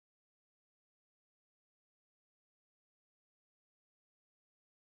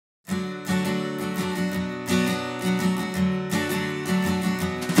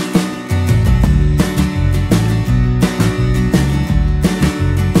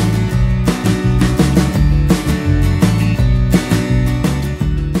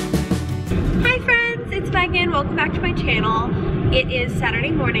channel. It is Saturday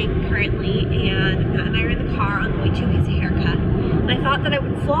morning currently, and Matt and I are in the car on the way to his haircut. And I thought that I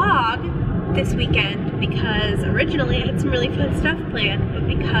would vlog this weekend because originally I had some really fun stuff planned, but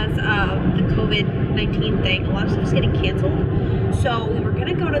because of the COVID-19 thing, a lot of stuff's getting canceled. So we were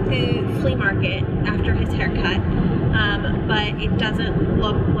gonna go to the flea market after his haircut, but it doesn't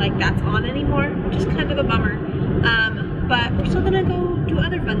look like that's on anymore, which is kind of a bummer. But we're still gonna go do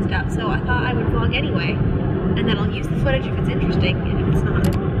other fun stuff, so I thought I would vlog anyway, and then I'll use the footage if it's interesting, and if it's not.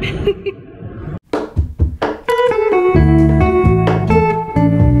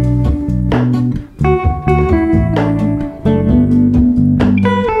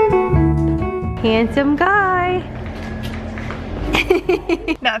 Handsome guy.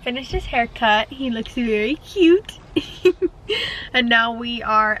 Matt finished his haircut. He looks very cute. And now we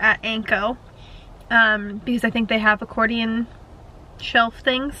are at Anko. Because I think they have accordion shelf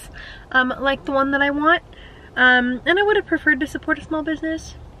things like the one that I want. And I would have preferred to support a small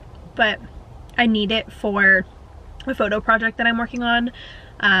business, but I need it for a photo project that I'm working on.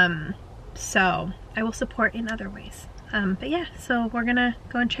 So I will support in other ways. But yeah, so we're gonna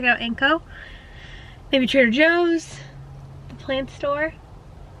go and check out Anko. Maybe Trader Joe's, the plant store.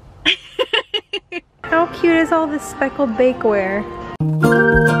 How cute is all this speckled bakeware?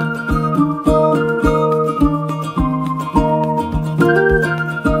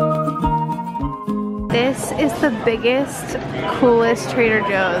 This is the biggest, coolest Trader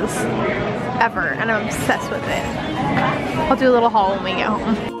Joe's ever, and I'm obsessed with it. I'll do a little haul when we get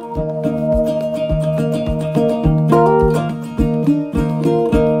home.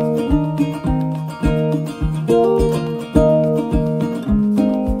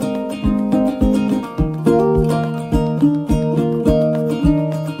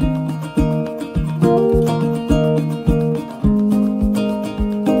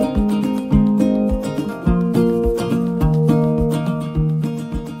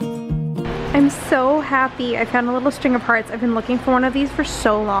 Happy. I found a little string of hearts. I've been looking for one of these for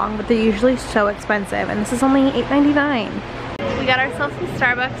so long, but they're usually so expensive, and this is only $8.99. We got ourselves some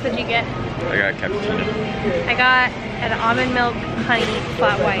Starbucks. What'd you get? I got a cappuccino. I got an almond milk honey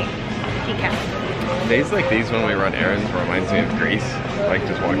flat white decaf. Days like these when we run errands reminds me of Greece, like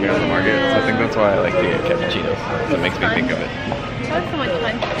just walking out of the market. So I think that's why I like to get cappuccinos. So it makes me think of it. That was so much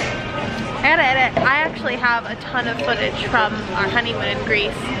fun. I gotta edit. I actually have a ton of footage from our honeymoon in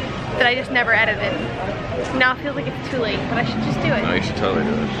Greece that I just never edited. Now it feels like it's too late, but I should just do it. No, you should totally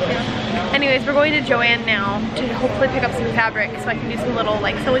do it. Yeah. Anyways, we're going to Joann now to hopefully pick up some fabric so I can do some little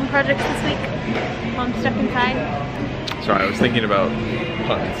like sewing projects this week while I'm stuck inside. Sorry, I was thinking about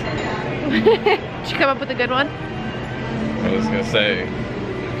puns. Did you come up with a good one? I was gonna say,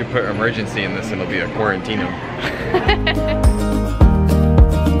 you could put emergency in this and it'll be a quarantino.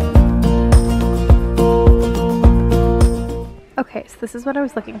 Okay, so this is what I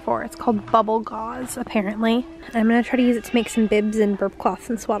was looking for. It's called bubble gauze, apparently. And I'm gonna try to use it to make some bibs and burp cloths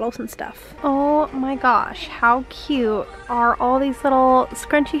and swaddles and stuff. Oh my gosh, how cute are all these little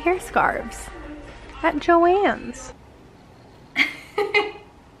scrunchy hair scarves at Joann's.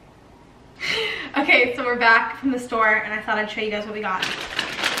 Okay, so we're back from the store, and I thought I'd show you guys what we got.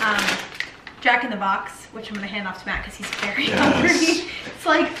 Jack in the Box, which I'm gonna hand off to Matt because he's very hungry. It's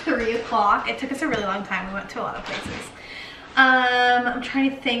like 3 o'clock. It took us a really long time. We went to a lot of places. I'm trying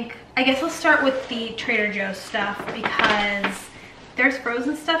to think. I guess I'll start with the Trader Joe's stuff because there's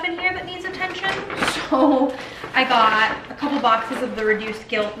frozen stuff in here that needs attention. So I got a couple boxes of the reduced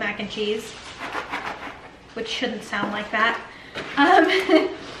guilt mac and cheese, which shouldn't sound like that.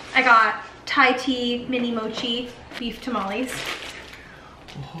 I got Thai tea mini mochi beef tamales.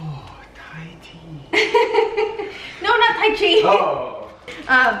 Oh, Thai tea. No, not Thai tea. Oh.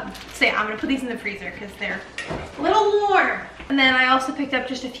 So yeah, I'm gonna put these in the freezer because they're a little warm. And then I also picked up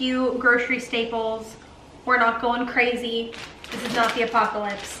just a few grocery staples. We're not going crazy. This is not the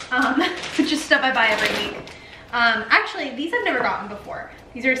apocalypse. Just stuff I buy every week. Actually, these I've never gotten before.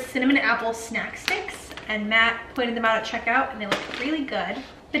 These are cinnamon apple snack sticks, and Matt pointed them out at checkout, and they look really good.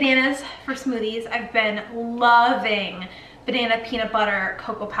 Bananas for smoothies. I've been loving banana peanut butter,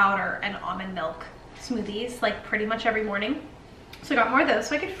 cocoa powder, and almond milk smoothies like pretty much every morning. So I got more of those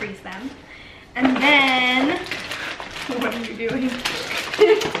so I could freeze them. And then, what are you doing?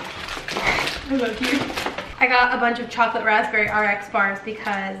 I love you. I got a bunch of chocolate raspberry RX bars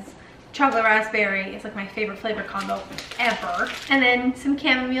because chocolate raspberry is like my favorite flavor combo ever. And then some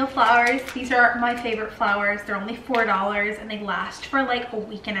chamomile flowers. These are my favorite flowers. They're only $4 and they last for like a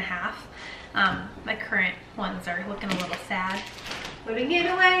week and a half. My current ones are looking a little sad. Putting it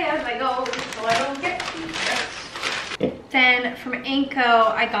away as I go so I don't get stressed. Then from Anko,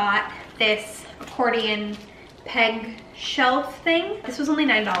 I got this accordion peg shelf thing. This was only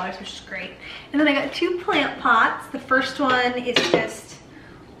 $9, which is great. And then I got 2 plant pots. The first one is just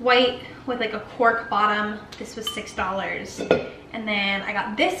white with like a cork bottom. This was $6. And then I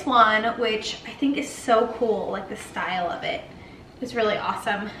got this one, which I think is so cool, like the style of it. It's really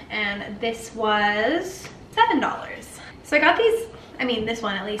awesome. And this was $7. So I got these, I mean this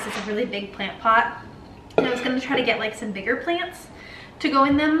one at least is a really big plant pot. And I was gonna try to get like some bigger plants to go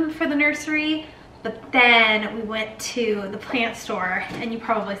in them for the nursery. But then we went to the plant store, and you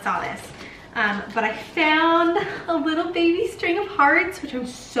probably saw this. But I found a little baby string of hearts, which I'm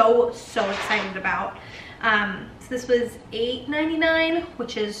so excited about. So this was $8.99,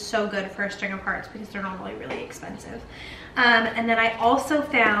 which is so good for a string of hearts because they're normally really expensive. And then I also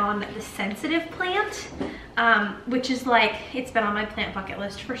found the sensitive plant, which is like, it's been on my plant bucket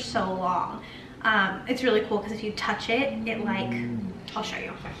list for so long. It's really cool because if you touch it, it like, I'll show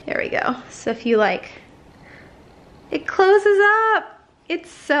you. There we go. So if you like, it closes up. It's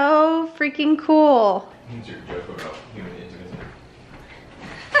so freaking cool. What's your joke about human intimacy?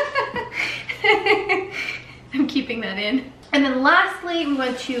 I'm keeping that in. And then lastly, we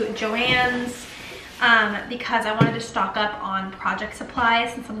went to Joann's because I wanted to stock up on project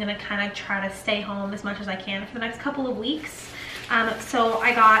supplies since I'm gonna kind of try to stay home as much as I can for the next couple of weeks. So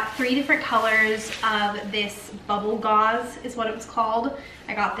I got 3 different colors of this bubble gauze is what it was called.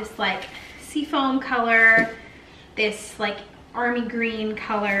 I got this like seafoam color, this like army green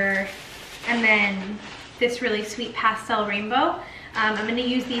color, and then this really sweet pastel rainbow. I'm gonna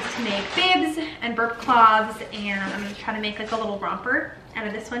use these to make bibs and burp cloths, and I'm gonna try to make like a little romper out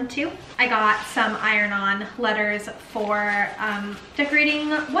of this one too. I got some iron-on letters for decorating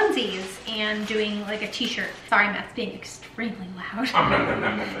onesies and doing like a t-shirt. Sorry, Matt's being extremely loud.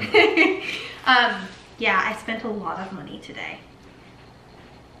 Yeah, I spent a lot of money today.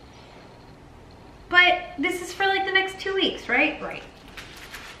 But this is for like the next 2 weeks, right? Right.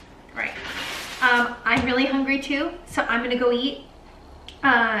 I'm really hungry too, so I'm gonna go eat.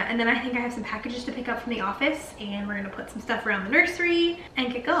 And then I think I have some packages to pick up from the office, and we're gonna put some stuff around the nursery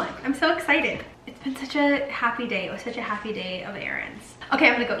and get going. I'm so excited. It's been such a happy day. It was such a happy day of errands. Okay,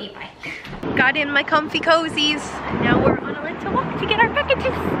 I'm gonna go eat, bye. Got in my comfy cozies. Now we're on a little walk to get our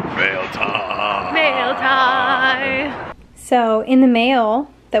packages. Mail time. Mail time. So in the mail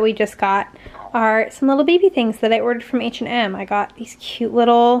that we just got are some little baby things that I ordered from H&M. I got these cute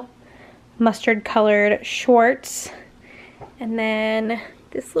little mustard colored shorts. And then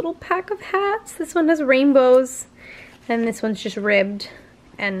this little pack of hats. This one has rainbows, and this one's just ribbed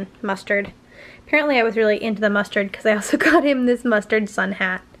and mustard. Apparently I was really into the mustard because I also got him this mustard sun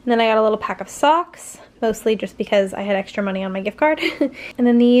hat. And then I got a little pack of socks, mostly just because I had extra money on my gift card. And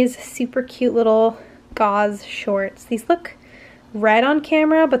then these super cute little gauze shorts. These look red on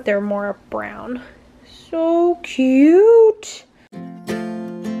camera, but they're more brown. So cute.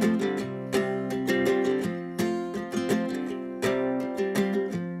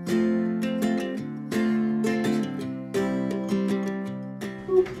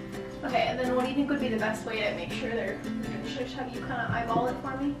 Would be the best way to make sure they're good. Should I just have you kind of eyeball it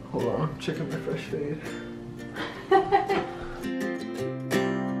for me? Hold on, I'm checking my fresh fade. I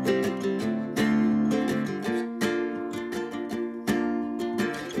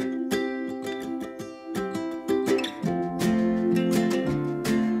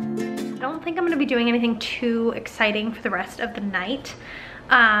don't think I'm going to be doing anything too exciting for the rest of the night.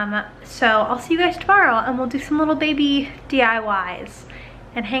 So I'll see you guys tomorrow, and we'll do some little baby DIYs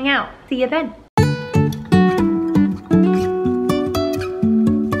and hang out. See you then.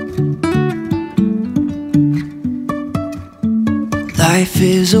 Life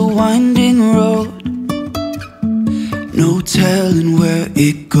is a winding road, no telling where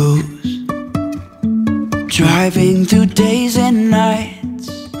it goes. Driving through days and nights.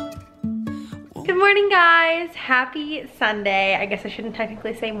 Good morning, guys. Happy Sunday. I guess I shouldn't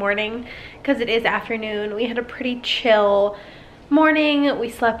technically say morning because it is afternoon. We had a pretty chill morning. We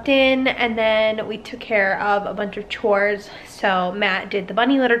slept in, and then we took care of a bunch of chores. So Matt did the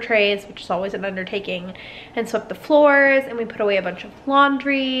bunny litter trays, which is always an undertaking, and swept the floors, and we put away a bunch of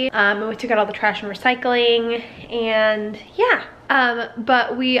laundry, and we took out all the trash and recycling, and yeah.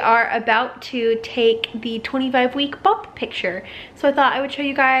 But we are about to take the 25-week bump picture. So I thought I would show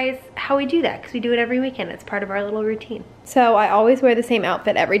you guys how we do that, because we do it every weekend. It's part of our little routine. So I always wear the same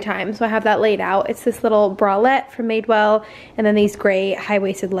outfit every time, so I have that laid out. It's this little bralette from Madewell, and then these gray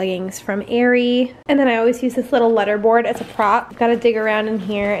high-waisted leggings from Aerie. And then I always use this little letter board as a prop. I've got to dig around in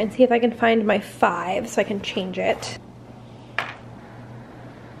here and see if I can find my 5 so I can change it.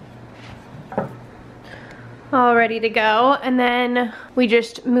 All ready to go, and then we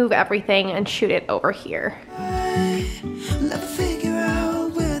just move everything and shoot it over here.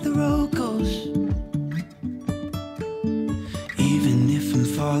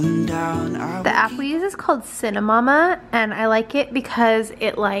 falling down. The app we use is called Cinemama, and I like it because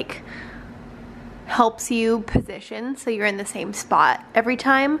it like helps you position so you're in the same spot every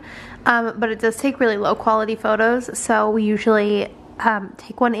time, but it does take really low quality photos, so we usually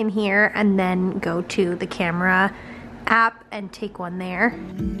take one in here and then go to the camera app and take one there.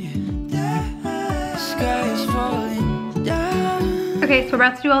 The sky is falling down. Okay, so we're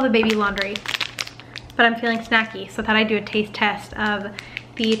about to do all the baby laundry, but I'm feeling snacky, so I thought I'd do a taste test of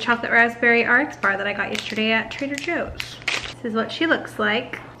the chocolate raspberry RX bar that I got yesterday at Trader Joe's. This is what she looks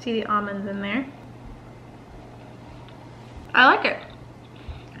like. See the almonds in there. I like it.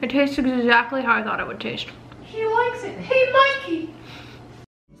 It tastes exactly how I thought it would taste. She likes it. Hey, Mikey!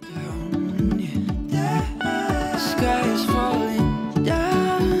 The sky is falling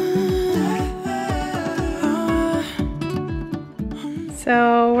down.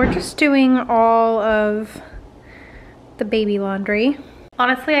 So we're just doing all of the baby laundry.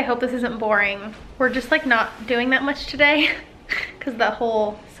 Honestly, I hope this isn't boring. We're just like not doing that much today because the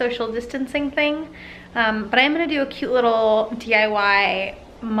whole social distancing thing. But I am gonna do a cute little DIY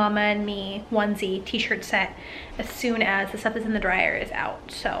Mama and Me onesie t-shirt set as soon as the stuff that's in the dryer is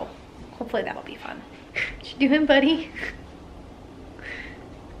out. So hopefully that'll be fun. What you doing, buddy?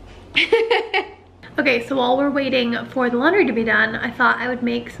 Okay, so while we're waiting for the laundry to be done, I thought I would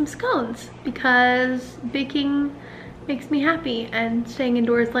make some scones because baking makes me happy and staying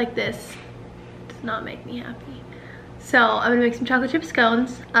indoors like this does not make me happy. So I'm gonna make some chocolate chip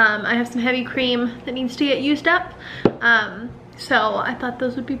scones. I have some heavy cream that needs to get used up. So I thought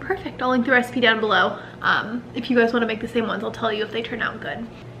those would be perfect. I'll link the recipe down below. If you guys wanna make the same ones, I'll tell you if they turn out good.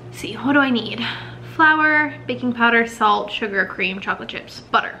 Let's see, what do I need? Flour, baking powder, salt, sugar, cream, chocolate chips,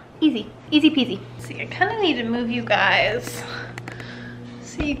 butter. Easy, easy peasy. Let's see, I kinda need to move you guys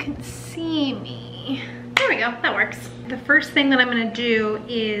so you can see me. There we go, that works. The first thing that I'm gonna do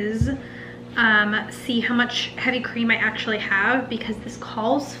is see how much heavy cream I actually have, because this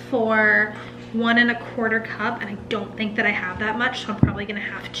calls for 1 1/4 cup and I don't think that I have that much, so I'm probably gonna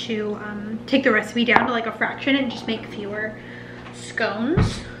have to take the recipe down to like a fraction and just make fewer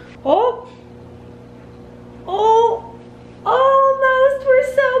scones. Oh, almost,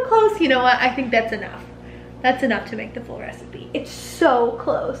 we're so close. You know what, I think that's enough. That's enough to make the full recipe. It's so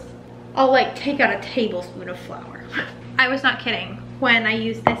close. I'll like take out a tablespoon of flour. I was not kidding when I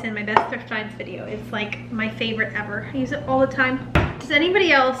used this in my best thrift finds video. It's like my favorite ever. I use it all the time. Does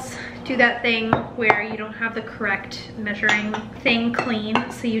anybody else do that thing where you don't have the correct measuring thing clean,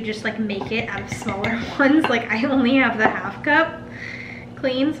 so you just like make it out of smaller ones? Like I only have the 1/2 cup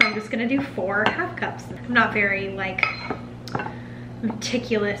clean, so I'm just gonna do 4 1/2 cups. I'm not very like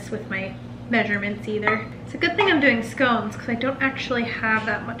meticulous with my measurements either. It's a good thing I'm doing scones because I don't actually have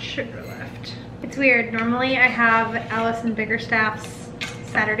that much sugar left. It's weird, normally I have Allison Biggerstaff's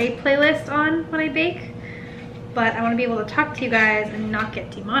Saturday playlist on when I bake, but I want to be able to talk to you guys and not get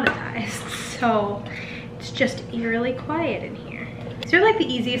demonetized, so it's just eerily quiet in here. These are like the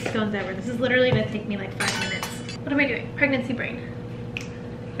easiest scones ever. This is literally gonna take me like 5 minutes. What am I doing? Pregnancy brain.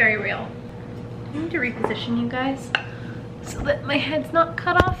 Very real. I need to reposition you guys so that my head's not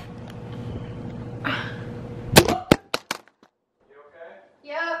cut off. You okay?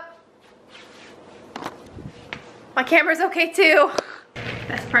 Yep. My camera's okay too.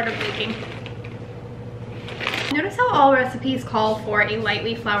 Best part of baking. Notice how all recipes call for a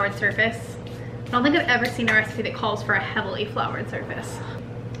lightly floured surface? I don't think I've ever seen a recipe that calls for a heavily floured surface.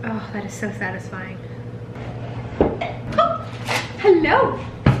 Oh, that is so satisfying. Oh, hello.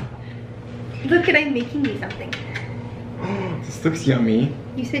 Look at, I'm making you something. This looks yummy.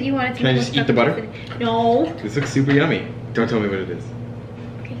 You said you wanted to. Can I just eat the butter? No. This looks super yummy. Don't tell me what it is.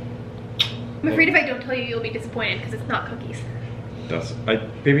 Okay. I'm afraid if I don't tell you, you'll be disappointed because it's not cookies.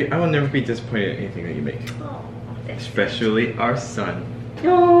 Baby, I will never be disappointed in anything that you make. Oh, especially our son.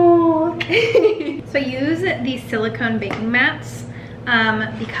 No. So I use these silicone baking mats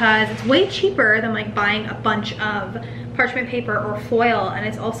because it's way cheaper than like buying a bunch of parchment paper or foil, and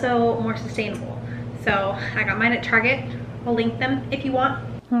it's also more sustainable. So I got mine at Target. I'll link them if you want.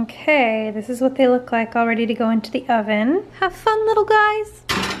 Okay, this is what they look like all ready to go into the oven. Have fun, little guys.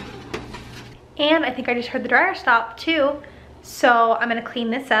 And I think I just heard the dryer stop too. So I'm gonna clean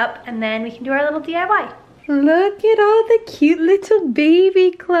this up and then we can do our little DIY. Look at all the cute little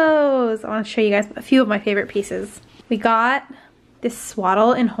baby clothes. I wanna show you guys a few of my favorite pieces. We got this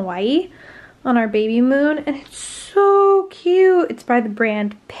swaddle in Hawaii on our baby moon, and it's so cute. It's by the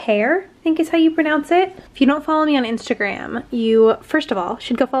brand Pear, I think is how you pronounce it. If you don't follow me on Instagram, you first of all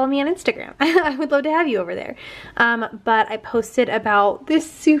should go follow me on Instagram. I would love to have you over there. But I posted about this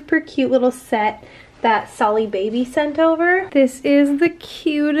super cute little set that Solly Baby sent over. This is the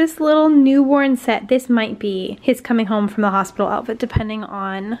cutest little newborn set. This might be his coming home from the hospital outfit depending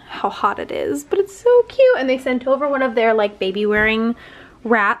on how hot it is, but it's so cute. And they sent over one of their like baby wearing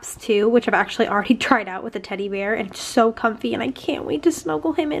wraps too, which I've actually already tried out with a teddy bear, and it's so comfy and I can't wait to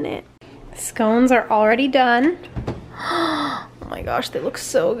snuggle him in it. Scones are already done. Oh my gosh, they look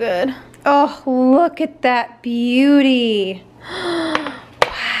so good. Oh, look at that beauty. Wow.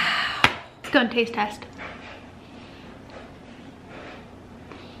 Scone taste test.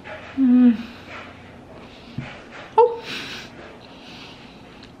 Oh,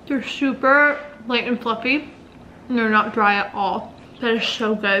 they're super light and fluffy, and they're not dry at all. That is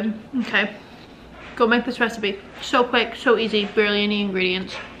so good. Okay, go make this recipe. So quick, so easy, barely any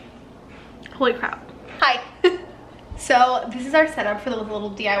ingredients. Holy crap. Hi. So this is our setup for the little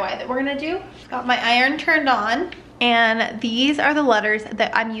DIY that we're gonna do. Got my iron turned on, and these are the letters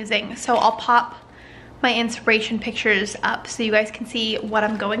that I'm using. So I'll pop my inspiration pictures up so you guys can see what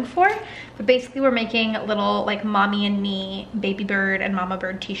I'm going for. But basically we're making little like mommy and me baby bird and mama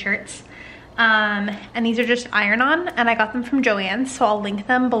bird t-shirts. And these are just iron-on, and I got them from Joann's, so I'll link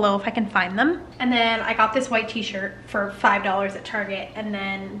them below if I can find them. And then I got this white t-shirt for $5 at Target, and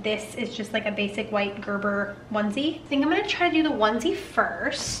then this is just like a basic white Gerber onesie. I think I'm gonna try to do the onesie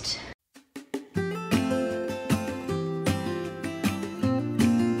first.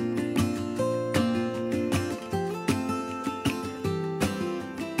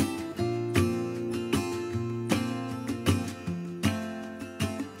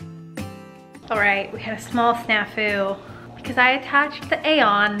 All right, we had a small snafu because I attached the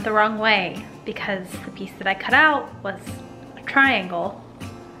Aeon the wrong way because the piece that I cut out was a triangle.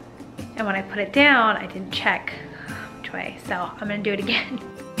 And when I put it down, I didn't check which way. So I'm gonna do it again.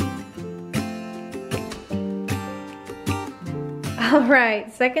 All right,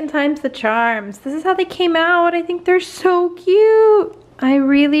 second time's the charms. This is how they came out. I think they're so cute. I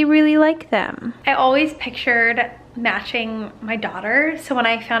really, really like them. I always pictured matching my daughter, so when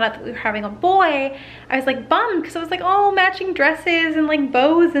I found out that we were having a boy, I was like bummed because I was like, oh, matching dresses and like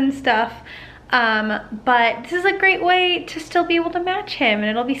bows and stuff. But this is a great way to still be able to match him, and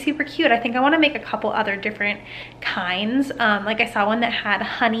it'll be super cute. I think I want to make a couple other different kinds. Like I saw one that had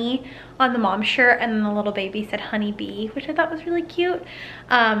honey on the mom shirt and then the little baby said honey bee, which I thought was really cute.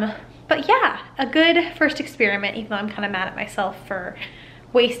 But yeah, a good first experiment, even though I'm kind of mad at myself for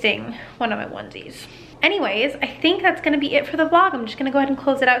wasting one of my onesies. Anyways, I think that's gonna be it for the vlog. I'm just gonna go ahead and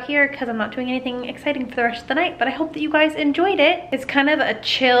close it out here because I'm not doing anything exciting for the rest of the night, but I hope that you guys enjoyed it. It's kind of a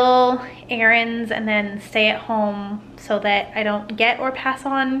chill errands and then stay at home so that I don't get or pass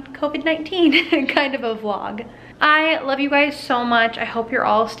on COVID-19 kind of a vlog. I love you guys so much. I hope you're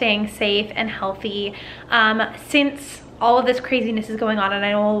all staying safe and healthy. Since all of this craziness is going on and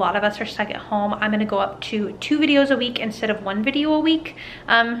I know a lot of us are stuck at home, I'm gonna go up to 2 videos a week instead of 1 video a week,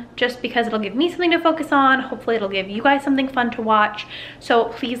 just because it'll give me something to focus on. Hopefully it'll give you guys something fun to watch. So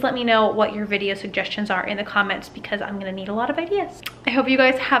please let me know what your video suggestions are in the comments because I'm gonna need a lot of ideas. I hope you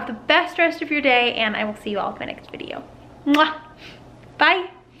guys have the best rest of your day, and I will see you all in my next video. Mwah!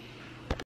 Bye!